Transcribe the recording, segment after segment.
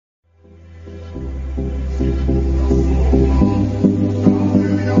Hi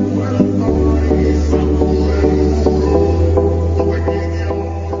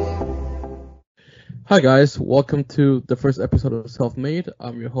guys, welcome to the first episode of Self Made.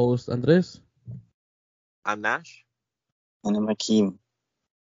 I'm your host Andres. I'm Nash. And I'm Akeem.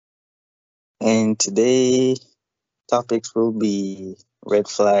 And today topics will be red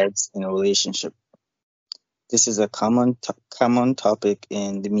flags in a relationship. This is a common topic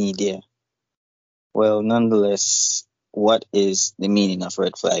in the media. Well, nonetheless, what is the meaning of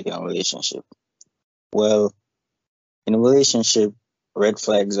red flag in a relationship? Well, in a relationship, red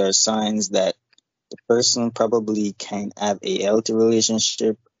flags are signs that the person probably can have a healthy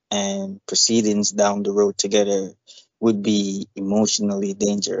relationship and proceedings down the road together would be emotionally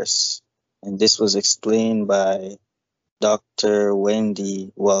dangerous. And this was explained by Dr.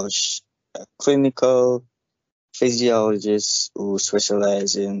 Wendy Walsh, a clinical physiologist who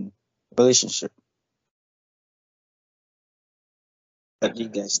specializes in relationship. What do you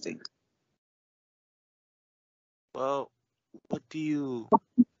guys think? Well, what do you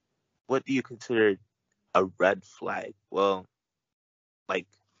what do you consider a red flag? Well, like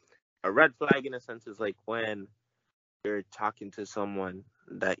a red flag in a sense is like when you're talking to someone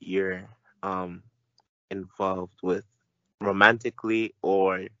that you're um involved with romantically,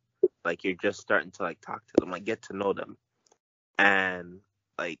 or like you're just starting to like talk to them, like get to know them. And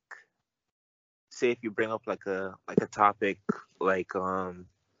like say if you bring up like a topic like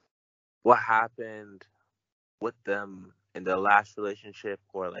what happened with them in their last relationship,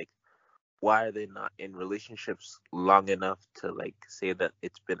 or like why are they not in relationships long enough to like say that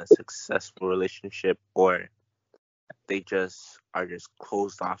it's been a successful relationship, or they just are just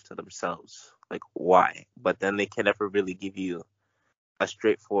closed off to themselves, like why? But then they can never really give you a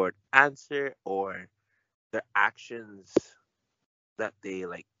straightforward answer, or their actions that they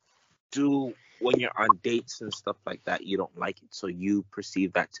like do when you're on dates and stuff like that, you don't like it, so you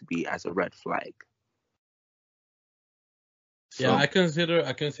perceive that to be as a red flag. Yeah, So I consider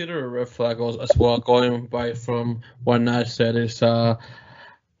a red flag as well. Going by from what Nash said is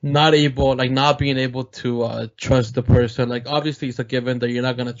not being able to trust the person. Like obviously it's a given that you're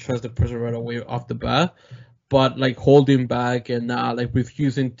not gonna trust the person right away off the bat, but like holding back and not like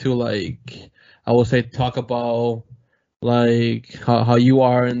refusing to like I would say talk about like how you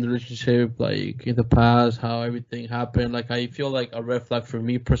are in the relationship, like in the past, how everything happened. Like I feel like a red flag for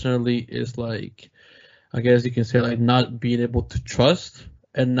me personally is like I guess you can say like not being able to trust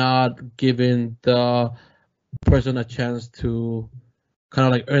and not giving the person a chance to kind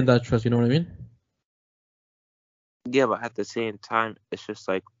of like earn that trust. You know what I mean? yeah, but at the same time, it's just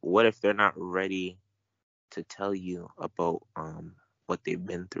like, what if they're not ready to tell you about what they've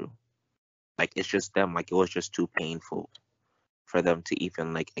been through? Like it's just them, like it was just too painful for them to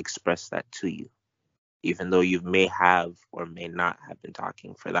even like express that to you, even though you may have or may not have been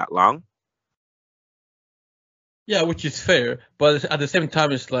talking for that long. Yeah, which is fair, but at the same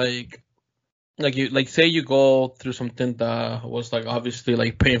time, it's like you like say you go through something that was like obviously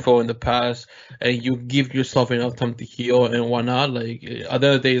like painful in the past, and you give yourself enough time to heal and whatnot. Like at the end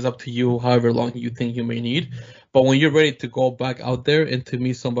of the day, it's up to you, however long you think you may need. But when you're ready to go back out there and to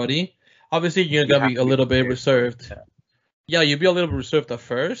meet somebody, obviously you're You gonna have be a to be little bit prepared for it. reserved. Yeah, you'll be a little bit reserved at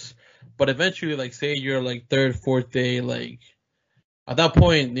first, but eventually, like say you're like third, fourth day, like at that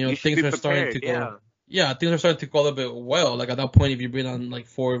point, You should things be are starting prepared, to go. yeah. Yeah, things are starting to go a little bit well. Like at that point, if you've been on like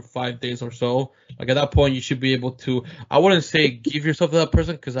 4 or 5 days or so, like at that point, you should be able to. I wouldn't say give yourself to that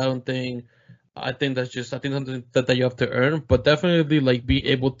person because I don't think. I think that's just. I think something that you have to earn, but definitely like be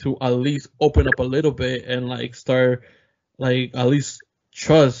able to at least open up a little bit and like start like at least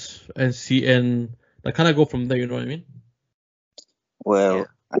trust and see and like kind of go from there. You know what I mean? Yeah. Well,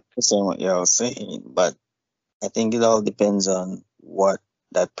 I understand what you're all saying, but I think it all depends on what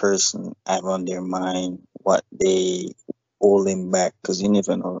that person have on their mind, what they holding back, because you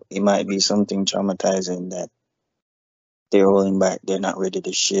never know. It might be something traumatizing that they're holding back, they're not ready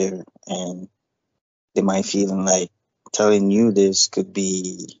to share, and they might feeling like telling you this could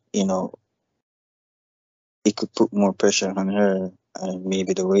be, it could put more pressure on her and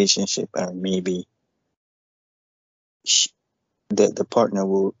maybe the relationship, and maybe sh the partner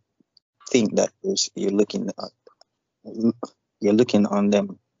will think that you're looking on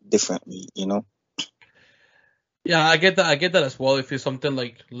them differently. Yeah, I get that. I get that as well. If it's something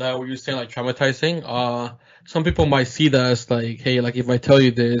like what you're saying, like traumatizing, some people might see that as like, hey, like if I tell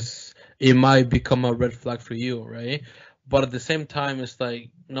you this, it might become a red flag for you, right? But at the same time, it's like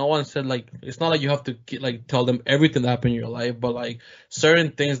no one said like it's not like you have to like tell them everything that happened in your life, but like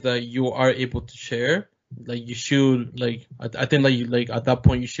certain things that you are able to share, like you should like I think like you like at that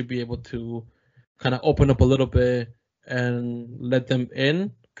point you should be able to kind of open up a little bit and let them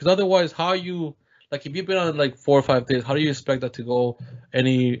in? Because otherwise, how you like if you've been on like 4 or 5 days, how do you expect that to go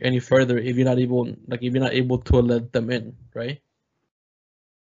any further if you're not able to let them in, right?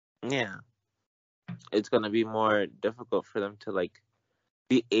 Yeah, it's gonna be more difficult for them to like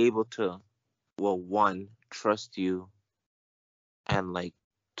be able to, well, one, trust you, and like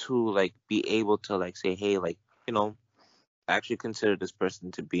two, like be able to like say, hey, like, you know, I actually consider this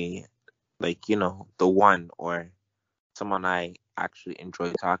person to be like, you know, the one, or someone I actually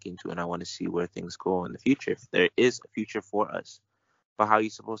enjoy talking to, and I want to see where things go in the future, if there is a future for us. But how are you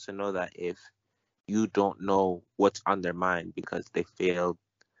supposed to know that if you don't know what's on their mind because they failed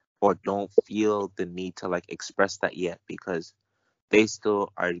or don't feel the need to like express that yet, because they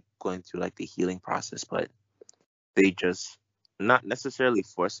still are going through like the healing process, but they just not necessarily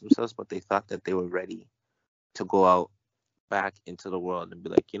force themselves, but they thought that they were ready to go out back into the world and be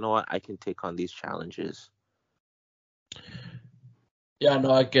like, you know what, I can take on these challenges. Yeah,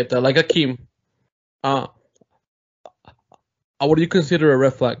 no, I get that. Like Akeem, uh, what do you consider a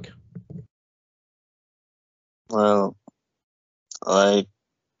red flag? Well, like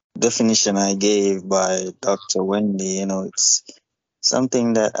definition I gave by Dr. Wendy, it's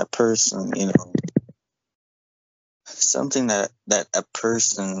something that a person, something that a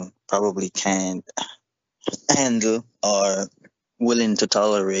person probably can't handle or willing to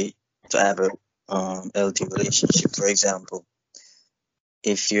tolerate to have a healthy relationship. For example,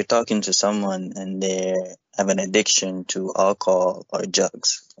 if you're talking to someone and they have an addiction to alcohol or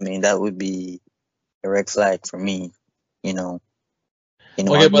drugs, I mean that would be a red flag for me. You know,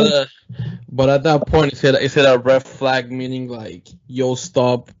 Okay, but at that point, is it a red flag meaning like you'll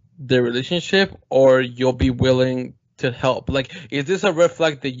stop the relationship or you'll be willing to help? Like, is this a red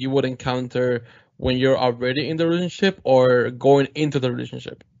flag that you would encounter when you're already in the relationship or going into the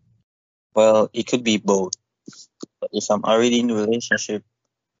relationship? well, it could be both. But if I'm already in a relationship,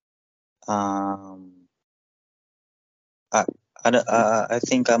 um, I, I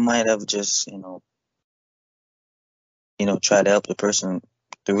think I might have just try to help the person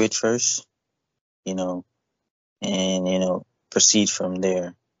through it first, you know, and proceed from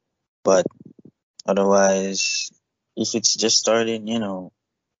there. But otherwise, if it's just starting,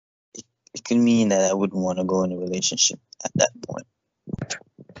 it can mean that I wouldn't want to go in a relationship at that point.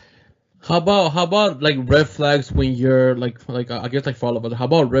 How about like red flags when you're like I guess like for all of us, how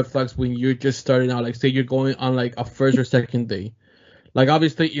about red flags when you're just starting out? Like say you're going on like a first or second date. Like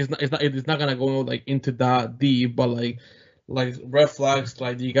obviously it's not gonna go like into that deep, but like red flags.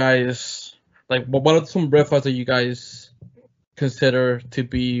 Like do you guys like what are some red flags that you guys consider to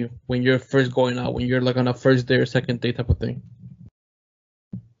be when you're first going out, when you're like on a first date or second date type of thing?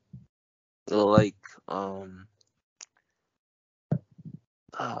 So like,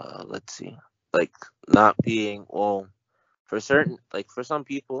 let's see, like not being, well, for certain, like for some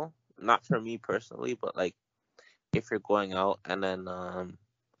people, not for me personally, but like if you're going out and then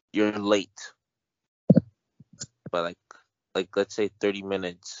you're late, but like let's say 30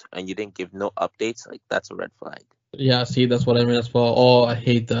 minutes and you didn't give no updates, like that's a red flag. Yeah, see, that's what I mean as well. Oh, I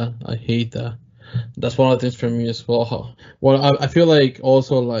hate that. I hate that. That's one of the things for me as well. Well, I feel like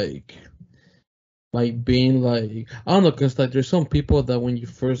also like being like I don't know, cause like there's some people that when you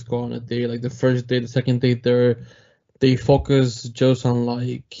first go on a date, like the first date, the second date, they focus just on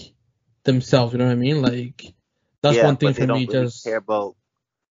like themselves. You know what I mean? Like that's Yeah, one thing but for they me. don't really care Just about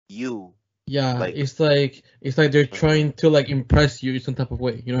you. yeah, Like, it's like they're mhm. trying to like impress you in some type of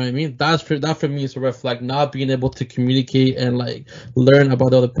way. You know what I mean? That for me is a red flag. Not being able to communicate and like learn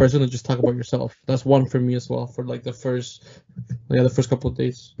about the other person and just talk about yourself. That's one for me as well. For like the first couple of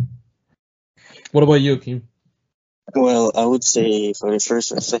days. What about you, Kim? Well, I would say for the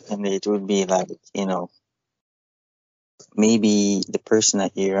first or second date would be like, maybe the person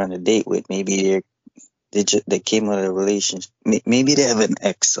that you're on a date with, maybe they came out of a relationship. Maybe they have an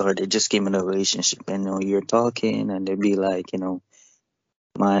ex or they just came out of a relationship and you're talking and they'd be like,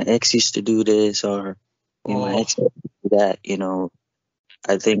 my ex used to do this or my Oh, ex used to do that.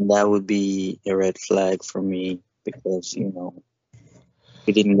 I think that would be a red flag for me because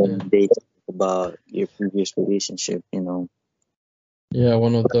we didn't go yeah. on a date to talk about your previous relationship. Yeah,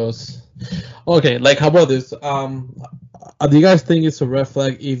 one of those. Okay, like how about this? Do you guys think it's a red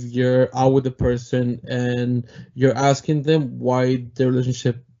flag if you're out with the person and you're asking them why their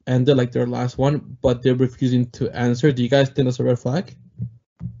relationship ended, like their last one, but they're refusing to answer? Do you guys think that's a red flag?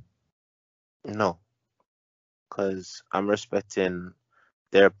 No, because I'm respecting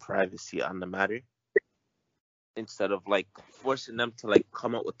their privacy on the matter instead of like forcing them to like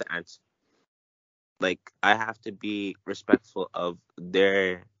come up with the answer. Like I have to be respectful of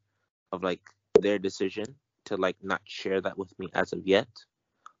their, of like their decision to like not share that with me as of yet.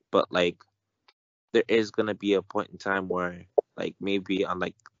 But like there is gonna be a point in time where like maybe on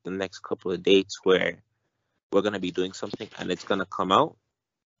like the next couple of dates where we're gonna be doing something and it's gonna come out.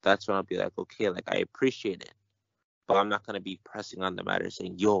 That's when I'll be like, okay, like I appreciate it, but I'm not gonna be pressing on the matter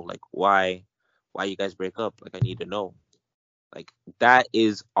saying, yo, like why you guys break up? Like I need to know. Like that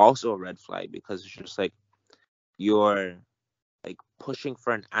is also a red flag because it's just like you're like pushing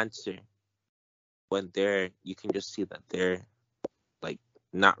for an answer when you can just see that they're like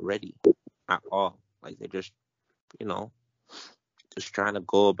not ready at all. Like they're just, you know, just trying to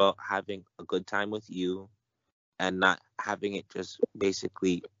go about having a good time with you and not having it just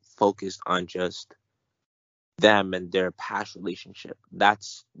basically focused on just them and their past relationship.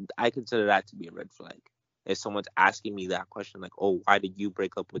 I consider that to be a red flag. If someone's asking me that question, like, "Oh, why did you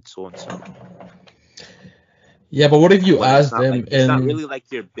break up with so and so?" Yeah, but what if you When it's ask not them like it's not and really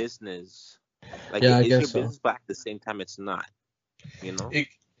like your business. Like yeah, it I is guess your so. business, but at the same time, it's not. You know? It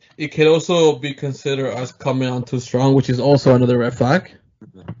it could also be considered as coming on too strong, which is also another red flag.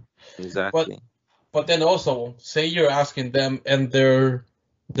 Mhm. Exactly. But then also, say you're asking them and they're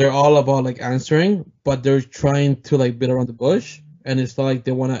all about like answering, but they're trying to like beat around the bush, and it's not like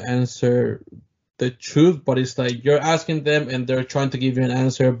they want to answer the truth, but it's like you're asking them and they're trying to give you an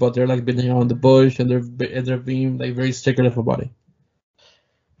answer, but they're like beating around the bush and they're being like very secretive about it.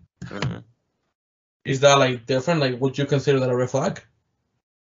 hmm Is that like different? Like, would you consider that a red flag?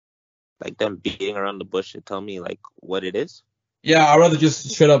 Like them beating around the bush to tell me like what it is. Yeah, I'd rather just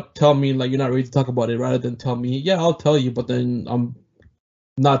straight up tell me like you're not ready to talk about it, rather than tell me, yeah, I'll tell you, but then I'm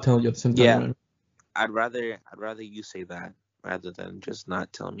not telling you at the same time, Yeah, right? I'd rather you say that rather than just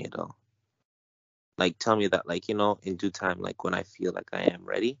not tell me at all. Like tell me that like in due time, like when I feel like I am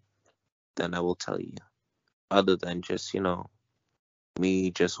ready, then I will tell you. Other than just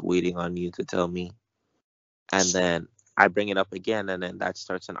me just waiting on you to tell me, and then I bring it up again, and then that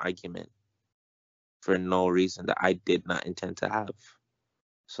starts an argument for no reason that I did not intend to have.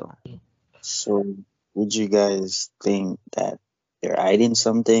 So So, would you guys think that they're hiding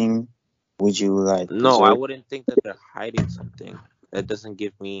something? Would you like no, I preserve? wouldn't think that they're hiding something. That doesn't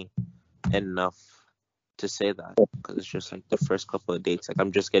give me enough to say that because it's just like the first couple of dates. Like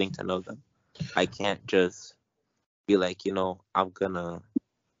I'm just getting to know them. I can't just be like, I'm gonna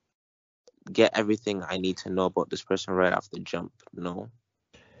get everything I need to know about this person right off the jump. No,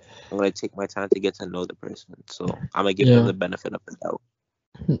 I'm gonna take my time to get to know the person. So I'm gonna give them Yeah. the benefit of the doubt.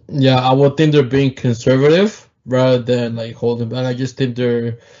 Yeah, I would think they're being conservative rather than like holding back. I just think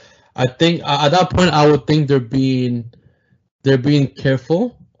I think at that point I would think they're being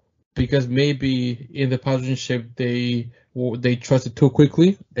careful because maybe in the relationship they trusted too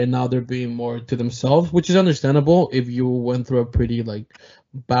quickly and now they're being more to themselves, which is understandable if you went through a pretty like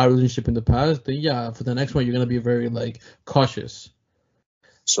bad relationship in the past. Then yeah, for the next one you're gonna be very like cautious.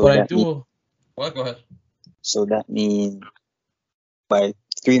 So But I that mean, do. Well, go ahead. so that mean by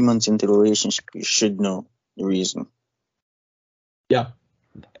 3 months into the relationship, you should know the reason. Yeah,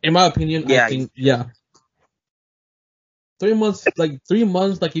 in my opinion, I Yeah, you think should. yeah. 3 months, like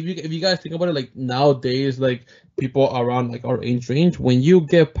if you guys think about it, like nowadays, like people around like our age range, when you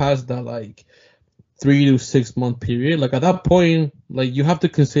get past that like 3 to 6 month period, like at that point, like you have to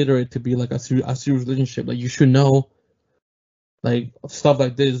consider it to be like a serious relationship. Like you should know like stuff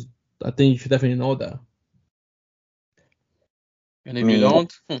like this. I think you should definitely know that. And I if you mean,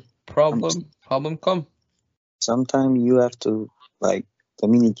 don't, um, problem come. sometimes you have to like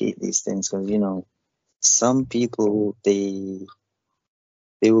communicate these things because some people they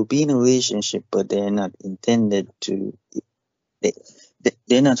will be in a relationship, but they're not intended to. They,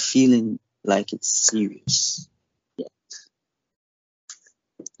 they're not feeling like it's serious. Yeah,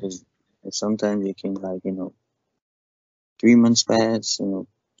 'cause sometimes you can 3 months pass.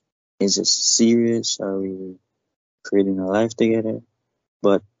 Is it serious? Are we creating a life together?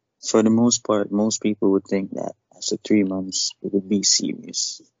 But for the most part, most people would think that after 3 months it would be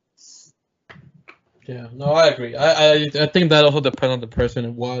serious. Yeah, no, I agree. I think that also depends on the person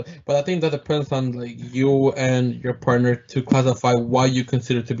and what, but I think that depends on like you and your partner to classify why you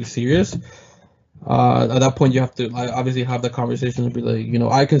consider to be serious. At that point, you have to like obviously have the conversation and be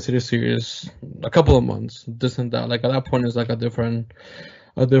like, I consider serious a couple of months, this and that. Like at that point, it's like a different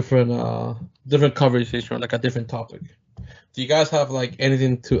conversation, like a different topic. Do you guys have like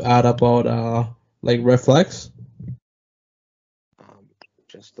anything to add about like red flags? Um,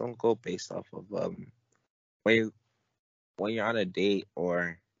 just don't go based off of when you when you're on a date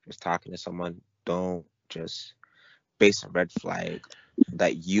or just talking to someone. Don't just base a red flag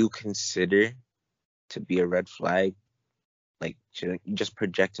that you consider to be a red flag like you just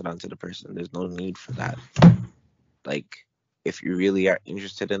project it onto the person. There's no need for that. Like, if you really are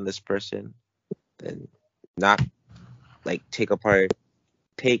interested in this person, then not like take away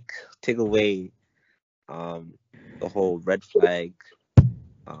the whole red flag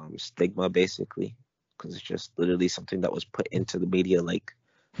stigma, basically, because it's just literally something that was put into the media like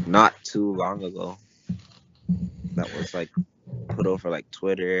not too long ago, that was like put over like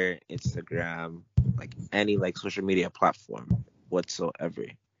Twitter, Instagram, like any like social media platform whatsoever.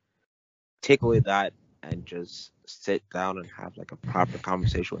 Take away that and just sit down and have like a proper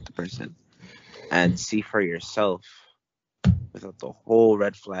conversation with the person and see for yourself, without the whole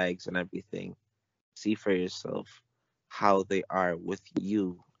red flags and everything. See for yourself how they are with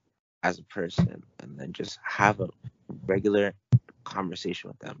you as a person, and then just have a regular conversation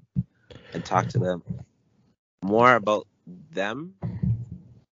with them and talk to them more about them.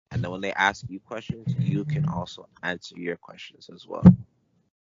 And then when they ask you questions, you can also answer your questions as well.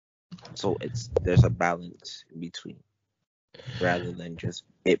 So there's a balance in between, rather than just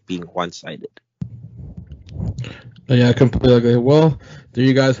it being one-sided. Yeah, I completely agree. Well, there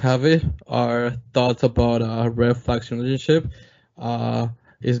you guys have it. Our thoughts about red flags in relationship.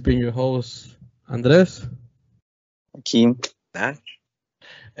 It's been your host, Andres. Hakeem. That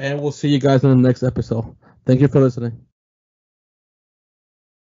And we'll see you guys in the next episode. Thank you for listening.